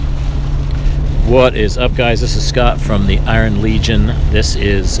What is up, guys? This is Scott from the Iron Legion. This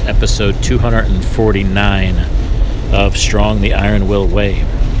is episode 249 of Strong the Iron Will Way,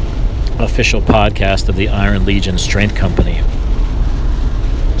 official podcast of the Iron Legion Strength Company.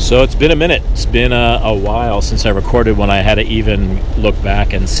 So it's been a minute. It's been a while since I recorded one. I had to even look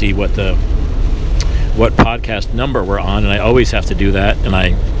back and see what podcast number we're on, and I always have to do that, and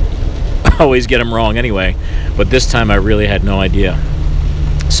I always get them wrong anyway. But this time I really had no idea.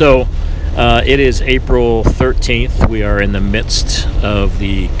 So it is April 13th. We are in the midst of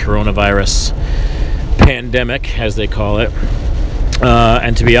the coronavirus pandemic, as they call it.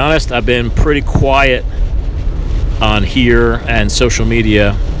 And to be honest, I've been pretty quiet on here and social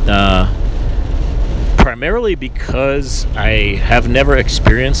media, primarily because I have never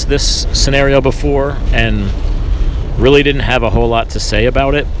experienced this scenario before and really didn't have a whole lot to say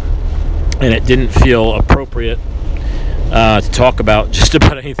about it. And it didn't feel appropriate to talk about just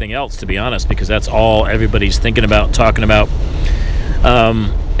about anything else, to be honest, because that's all everybody's thinking about, talking about.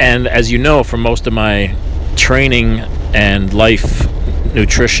 And as you know, from most of my training and life,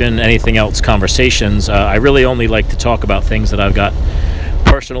 nutrition, anything else conversations, I really only like to talk about things that I've got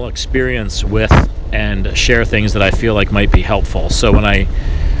personal experience with and share things that I feel like might be helpful. So when I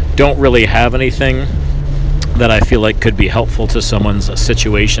don't really have anything that I feel like could be helpful to someone's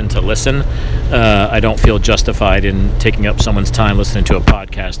situation to listen, I don't feel justified in taking up someone's time listening to a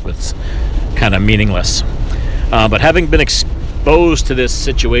podcast that's kind of meaningless. But having been exposed to this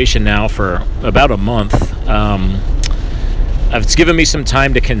situation now for about a month, it's given me some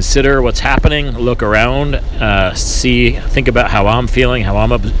time to consider what's happening, look around, think about how I'm feeling, how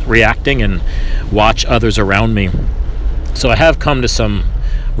I'm reacting, and watch others around me. So I have come to some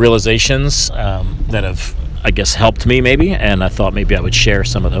realizations that have, I guess, helped me maybe, and I thought maybe I would share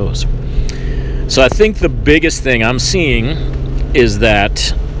some of those. So I think the biggest thing I'm seeing is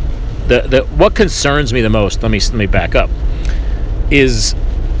that what concerns me the most, let me back up, is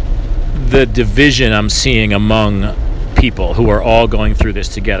the division I'm seeing among people who are all going through this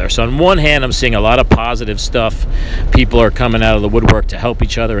together. So on one hand, I'm seeing a lot of positive stuff. People are coming out of the woodwork to help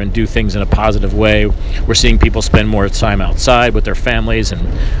each other and do things in a positive way. We're seeing people spend more time outside with their families, and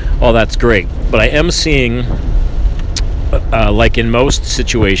all that's great. But I am seeing, like in most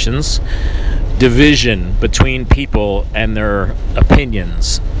situations, division between people and their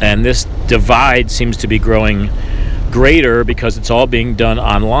opinions. And this divide seems to be growing greater because it's all being done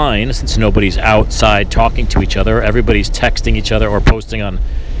online, since nobody's outside talking to each other. Everybody's texting each other or posting on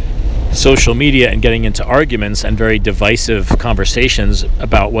social media and getting into arguments and very divisive conversations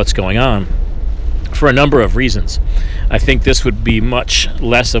about what's going on for a number of reasons. I think this would be much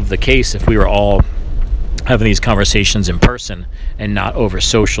less of the case if we were all having these conversations in person and not over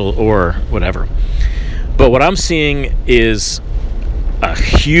social or whatever. But what I'm seeing is a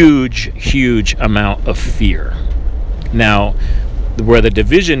huge amount of fear. Now, where the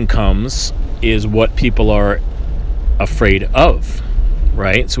division comes is what people are afraid of,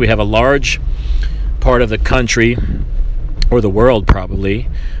 right? So we have a large part of the country, or the world probably,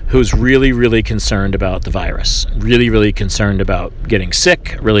 who's really concerned about the virus, really concerned about getting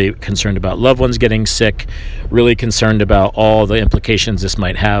sick, really concerned about loved ones getting sick, really concerned about all the implications this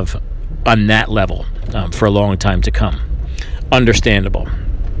might have on that level for a long time to come. Understandable.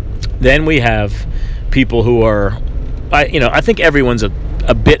 Then we have people who are, I think everyone's a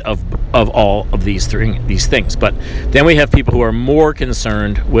bit of all of these things, but then we have people who are more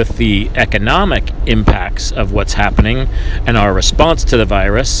concerned with the economic impacts of what's happening and our response to the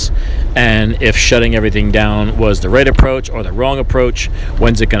virus, and if shutting everything down was the right approach or the wrong approach.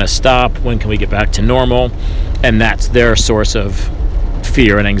 When's it going to stop? When can we get back to normal? And that's their source of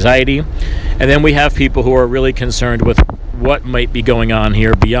fear and anxiety. And then we have people who are really concerned with what might be going on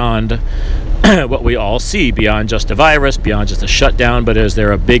here beyond what we all see, beyond just a virus, beyond just a shutdown, but is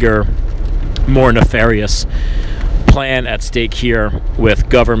there a bigger, more nefarious plan at stake here with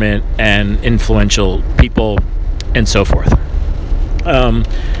government and influential people and so forth?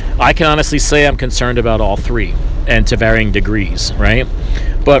 I can honestly say I'm concerned about all three, and to varying degrees, right?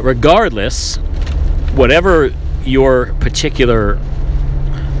 But regardless, whatever your particular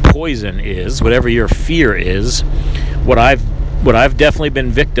poison is, whatever your fear is, what I've definitely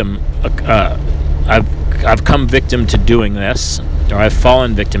been I've come victim to doing this, or I've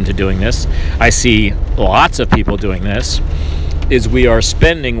fallen victim to doing this. I see lots of people doing this, is we are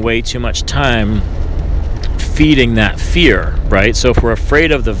spending way too much time feeding that fear, right? So if we're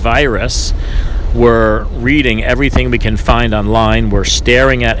afraid of the virus, we're reading everything we can find online. We're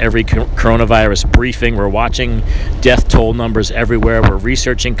staring at every coronavirus briefing. We're watching death toll numbers everywhere. We're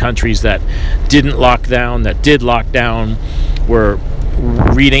researching countries that didn't lock down, that did lock down. We're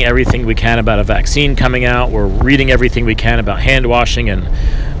reading everything we can about a vaccine coming out. We're reading everything we can about hand washing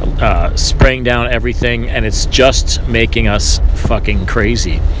and spraying down everything, and it's just making us fucking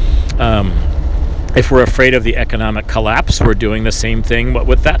crazy. If we're afraid of the economic collapse, we're doing the same thing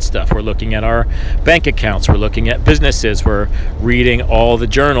with that stuff. We're looking at our bank accounts. We're looking at businesses. We're reading all the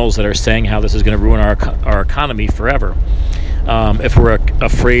journals that are saying how this is going to ruin our economy forever. If we're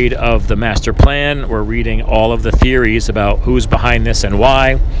afraid of the master plan, we're reading all of the theories about who's behind this and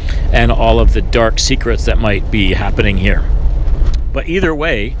why, and all of the dark secrets that might be happening here. But either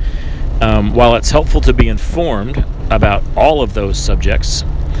way, while it's helpful to be informed about all of those subjects,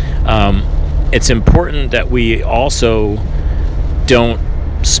 it's important that we also don't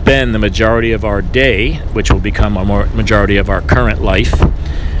spend the majority of our day, which will become a majority of our current life,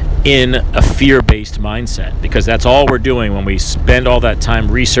 in a fear-based mindset, because that's all we're doing when we spend all that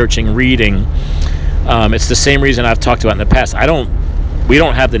time researching, reading. It's the same reason I've talked about in the past. We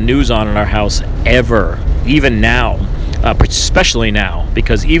don't have the news on in our house ever, even now. Especially now,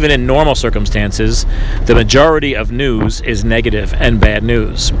 because even in normal circumstances, the majority of news is negative and bad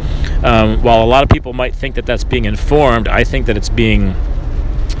news. While a lot of people might think that that's being informed, I think that it's being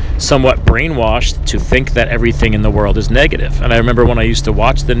somewhat brainwashed to think that everything in the world is negative. And I remember when I used to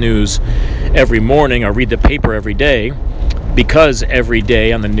watch the news every morning or read the paper every day, because every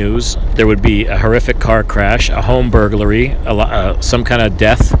day on the news there would be a horrific car crash, a home burglary, some kind of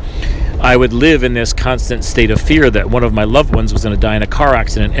death. I would live in this constant state of fear that one of my loved ones was going to die in a car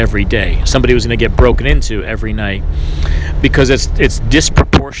accident every day. Somebody was going to get broken into every night, because it's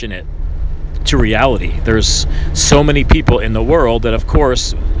disproportionate to reality. There's so many people in the world that, of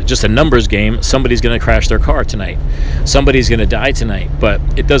course, just a numbers game, somebody's going to crash their car tonight. Somebody's going to die tonight. But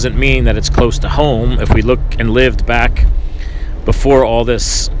it doesn't mean that it's close to home. If we look and lived back before all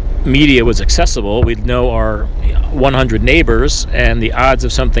this media was accessible, we'd know our 100 neighbors, and the odds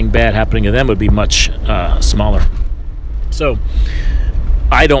of something bad happening to them would be much smaller. So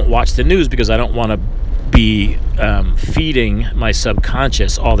I don't watch the news because I don't want to be feeding my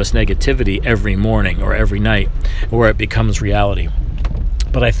subconscious all this negativity every morning or every night where it becomes reality.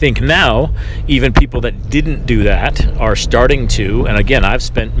 But I think now, even people that didn't do that are starting to, and again, I've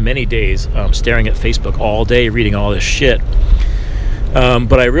spent many days staring at Facebook all day reading all this shit.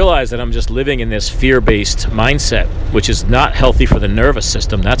 But I realize that I'm just living in this fear-based mindset, which is not healthy for the nervous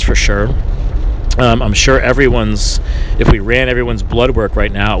system, that's for sure. I'm sure if we ran everyone's blood work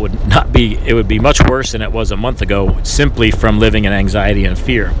right now, it would be much worse than it was a month ago, simply from living in anxiety and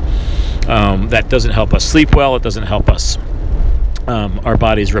fear. That doesn't help us sleep well. It doesn't help us, our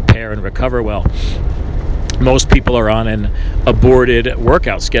bodies repair and recover well. Most people are on an aborted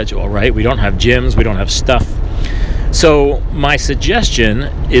workout schedule, right? We don't have gyms. We don't have stuff. So my suggestion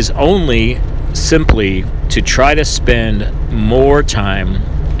is only simply to try to spend more time,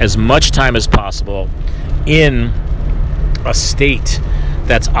 as much time as possible, in a state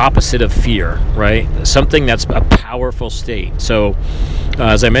that's opposite of fear, right? Something that's a powerful state. So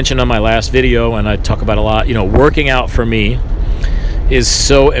as I mentioned on my last video, and I talk about a lot, working out for me is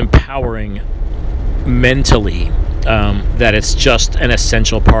so empowering mentally, that it's just an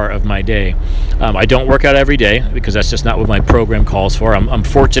essential part of my day. I don't work out every day because that's just not what my program calls for. I'm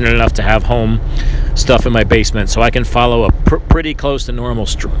fortunate enough to have home stuff in my basement, so I can follow a pretty close to normal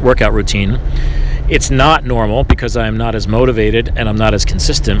workout routine. It's not normal because I'm not as motivated and I'm not as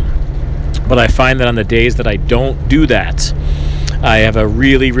consistent, but I find that on the days that I don't do that, I have a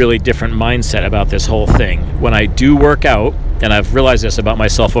really, really different mindset about this whole thing. When I do work out, and I've realized this about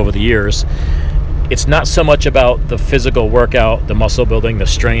myself over the years, it's not so much about the physical workout, the muscle building, the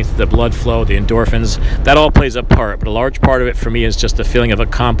strength, the blood flow, the endorphins. That all plays a part, but a large part of it for me is just the feeling of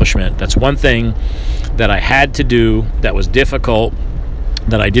accomplishment. That's one thing that I had to do that was difficult,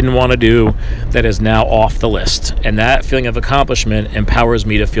 that I didn't want to do, that is now off the list. And that feeling of accomplishment empowers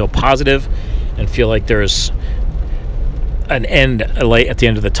me to feel positive and feel like there's a light at the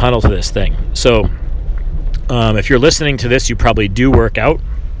end of the tunnel to this thing. So if you're listening to this, you probably do work out.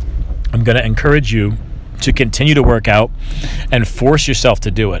 I'm going to encourage you to continue to work out and force yourself to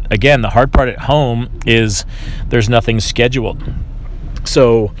do it. Again, the hard part at home is there's nothing scheduled.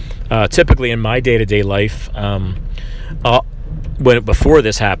 So typically in my day-to-day life, before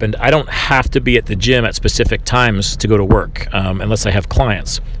this happened, I don't have to be at the gym at specific times to go to work, unless I have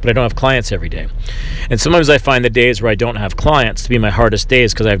clients. But I don't have clients every day. And sometimes I find the days where I don't have clients to be my hardest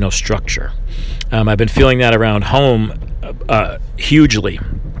days because I have no structure. I've been feeling that around home hugely.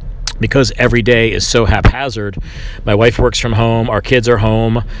 because every day is so haphazard. My wife works from home, our kids are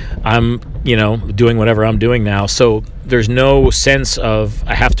home, I'm doing whatever I'm doing now, so there's no sense of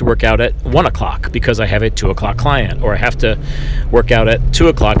I have to work out at 1 o'clock because I have a 2 o'clock client, or I have to work out at 2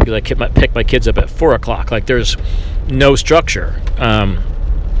 o'clock because I pick my kids up at 4 o'clock. Like, there's no structure.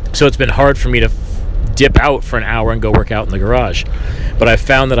 So it's been hard for me to dip out for an hour and go work out in the garage. But I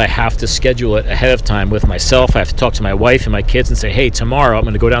found that I have to schedule it ahead of time with myself. I have to talk to my wife and my kids and say, hey, tomorrow I'm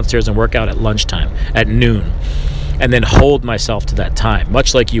going to go downstairs and work out at lunchtime, at noon, and then hold myself to that time,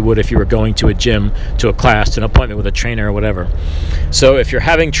 much like you would if you were going to a gym, to a class, to an appointment with a trainer or whatever. So if you're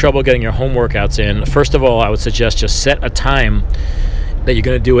having trouble getting your home workouts in, first of all, I would suggest just set a time that you're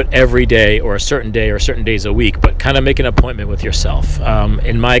going to do it every day, or a certain day, or certain days a week, but kind of make an appointment with yourself.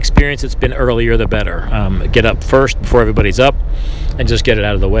 In my experience, it's been earlier the better. Get up first before everybody's up and just get it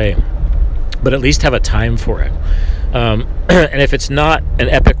out of the way. But at least have a time for it. And if it's not an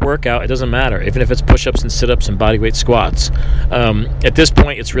epic workout, it doesn't matter. Even if it's push-ups and sit-ups and bodyweight squats. At this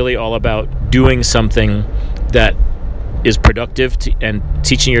point, it's really all about doing something that is productive and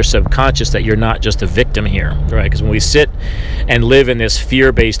teaching your subconscious that you're not just a victim here, right? Because when we sit and live in this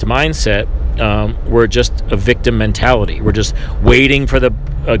fear-based mindset, we're just a victim mentality. We're just waiting for the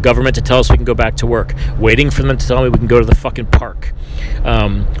government to tell us we can go back to work, waiting for them to tell me we can go to the fucking park,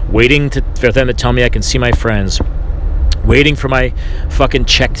 waiting for them to tell me I can see my friends, waiting for my fucking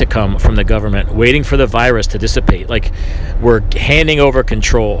check to come from the government, waiting for the virus to dissipate. Like, we're handing over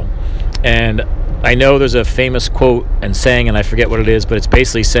control. And I know there's a famous quote and saying, and I forget what it is, but it's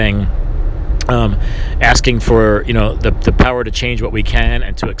basically saying, asking for the power to change what we can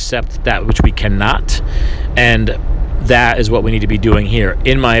and to accept that which we cannot. And that is what we need to be doing here,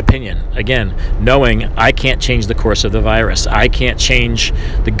 in my opinion. Again, knowing I can't change the course of the virus. I can't change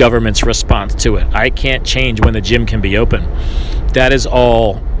the government's response to it. I can't change when the gym can be open. That is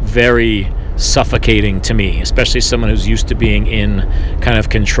all very suffocating to me, especially someone who's used to being in kind of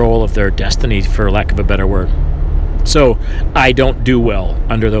control of their destiny, for lack of a better word. So I don't do well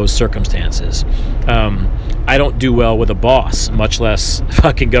under those circumstances. I don't do well with a boss, much less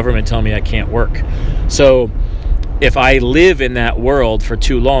fucking government telling me I can't work. So if I live in that world for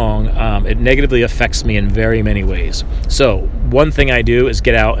too long, it negatively affects me in very many ways. So one thing I do is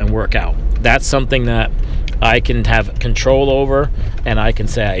get out and work out. That's something that I can have control over, and I can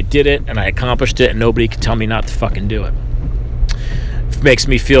say I did it and I accomplished it, and nobody can tell me not to fucking do it. It makes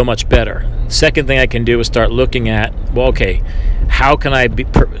me feel much better. Second thing I can do is start looking at, well, okay,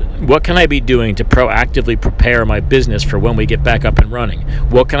 what can I be doing to proactively prepare my business for when we get back up and running?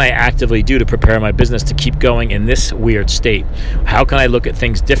 What can I actively do to prepare my business to keep going in this weird state? How can I look at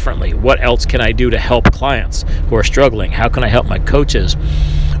things differently? What else can I do to help clients who are struggling? How can I help my coaches?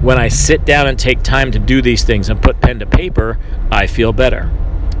 When I sit down and take time to do these things and put pen to paper, I feel better,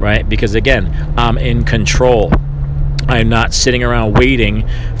 right? Because again, I'm in control. I'm not sitting around waiting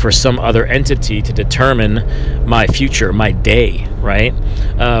for some other entity to determine my future, my day, right?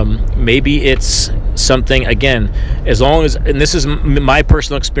 Maybe it's something, again, as long as, and this is my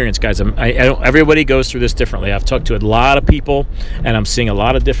personal experience, guys, everybody goes through this differently. I've talked to a lot of people, and I'm seeing a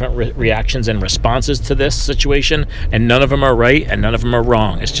lot of different reactions and responses to this situation, and none of them are right and none of them are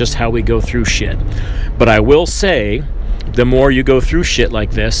wrong. It's just how we go through shit. But I will say, the more you go through shit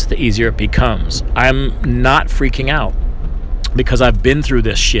like this, the easier it becomes. I'm not freaking out because I've been through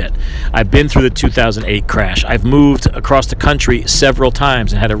this shit. I've been through the 2008 crash. I've moved across the country several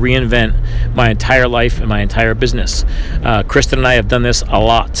times and had to reinvent my entire life and my entire business. Kristen and I have done this a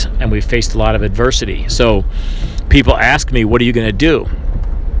lot, and we've faced a lot of adversity. So people ask me, what are you going to do?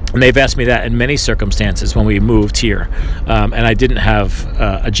 And they've asked me that in many circumstances when we moved here. And I didn't have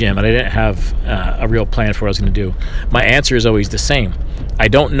a gym, and I didn't have a real plan for what I was going to do. My answer is always the same. I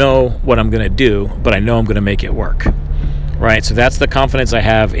don't know what I'm going to do, but I know I'm going to make it work. Right? So that's the confidence I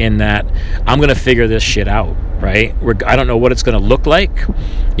have in that I'm going to figure this shit out, right? I don't know what it's going to look like.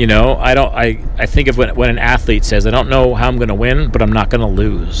 I think of when an athlete says, I don't know how I'm going to win, but I'm not going to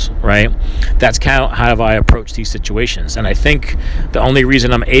lose, right? That's kind of how I approach these situations. And I think the only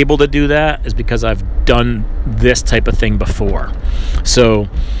reason I'm able to do that is because I've done this type of thing before. So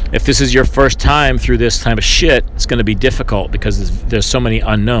if this is your first time through this type of shit, it's going to be difficult because there's so many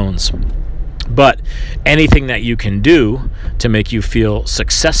unknowns. But anything that you can do to make you feel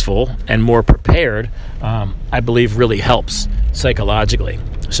successful and more prepared, I believe really helps psychologically.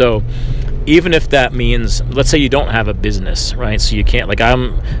 So even if that means, let's say you don't have a business, right? So you can't, like,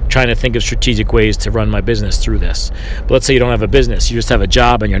 I'm trying to think of strategic ways to run my business through this. But let's say you don't have a business, you just have a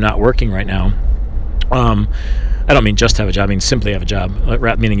job and you're not working right now. I don't mean just have a job, I mean simply have a job,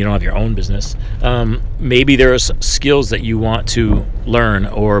 meaning you don't have your own business. Maybe there's skills that you want to learn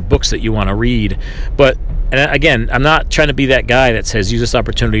or books that you want to read. But, and again, I'm not trying to be that guy that says use this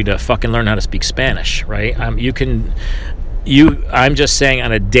opportunity to fucking learn how to speak Spanish, right? I'm just saying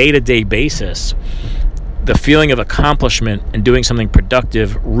on a day-to-day basis, the feeling of accomplishment and doing something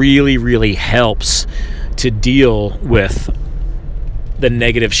productive really, really helps to deal with the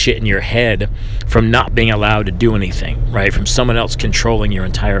negative shit in your head from not being allowed to do anything, right? From someone else controlling your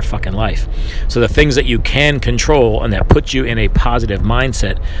entire fucking life. So the things that you can control and that put you in a positive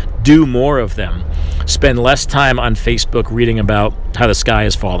mindset, do more of them. Spend less time on Facebook reading about how the sky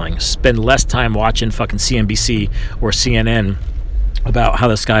is falling. Spend less time watching fucking CNBC or CNN about how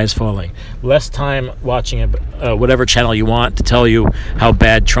the sky is falling. Less time watching whatever channel you want to tell you how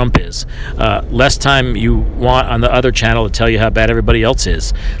bad Trump is. Less time you want on the other channel to tell you how bad everybody else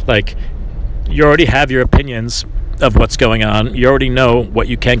is. Like, you already have your opinions of what's going on. You already know what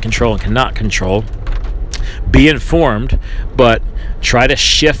you can control and cannot control. Be informed, but try to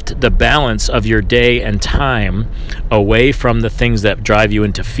shift the balance of your day and time away from the things that drive you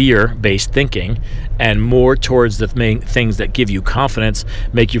into fear-based thinking and more towards the main things that give you confidence,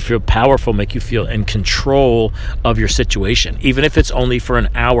 make you feel powerful, make you feel in control of your situation, even if it's only for an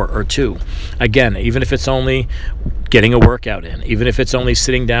hour or two. Again, even if it's only getting a workout in, even if it's only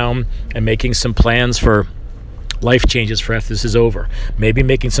sitting down and making some plans for life changes for after this is over. Maybe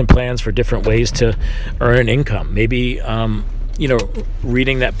making some plans for different ways to earn an income. Maybe,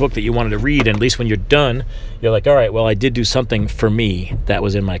 reading that book that you wanted to read, and at least when you're done, you're like, all right, well, I did do something for me that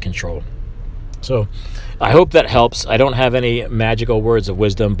was in my control. So I hope that helps. I don't have any magical words of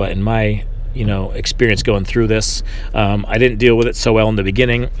wisdom, but in my experience going through this, I didn't deal with it so well in the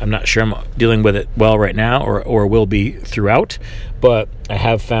beginning. I'm not sure I'm dealing with it well right now or will be throughout, but I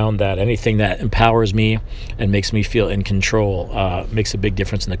have found that anything that empowers me and makes me feel in control makes a big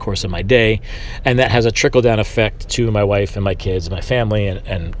difference in the course of my day, and that has a trickle-down effect to my wife and my kids and my family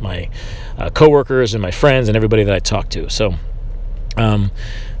and my coworkers and my friends and everybody that I talk to. So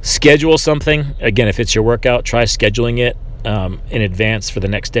schedule something. Again, if it's your workout, try scheduling it in advance for the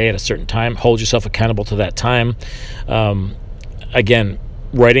next day at a certain time. Hold yourself accountable to that time. Again,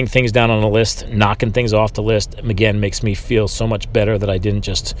 writing things down on a list, knocking things off the list, again, makes me feel so much better that I didn't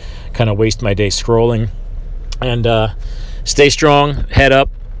just kind of waste my day scrolling. And stay strong, head up,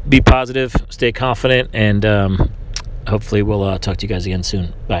 be positive, stay confident, and hopefully we'll talk to you guys again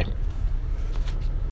soon. Bye.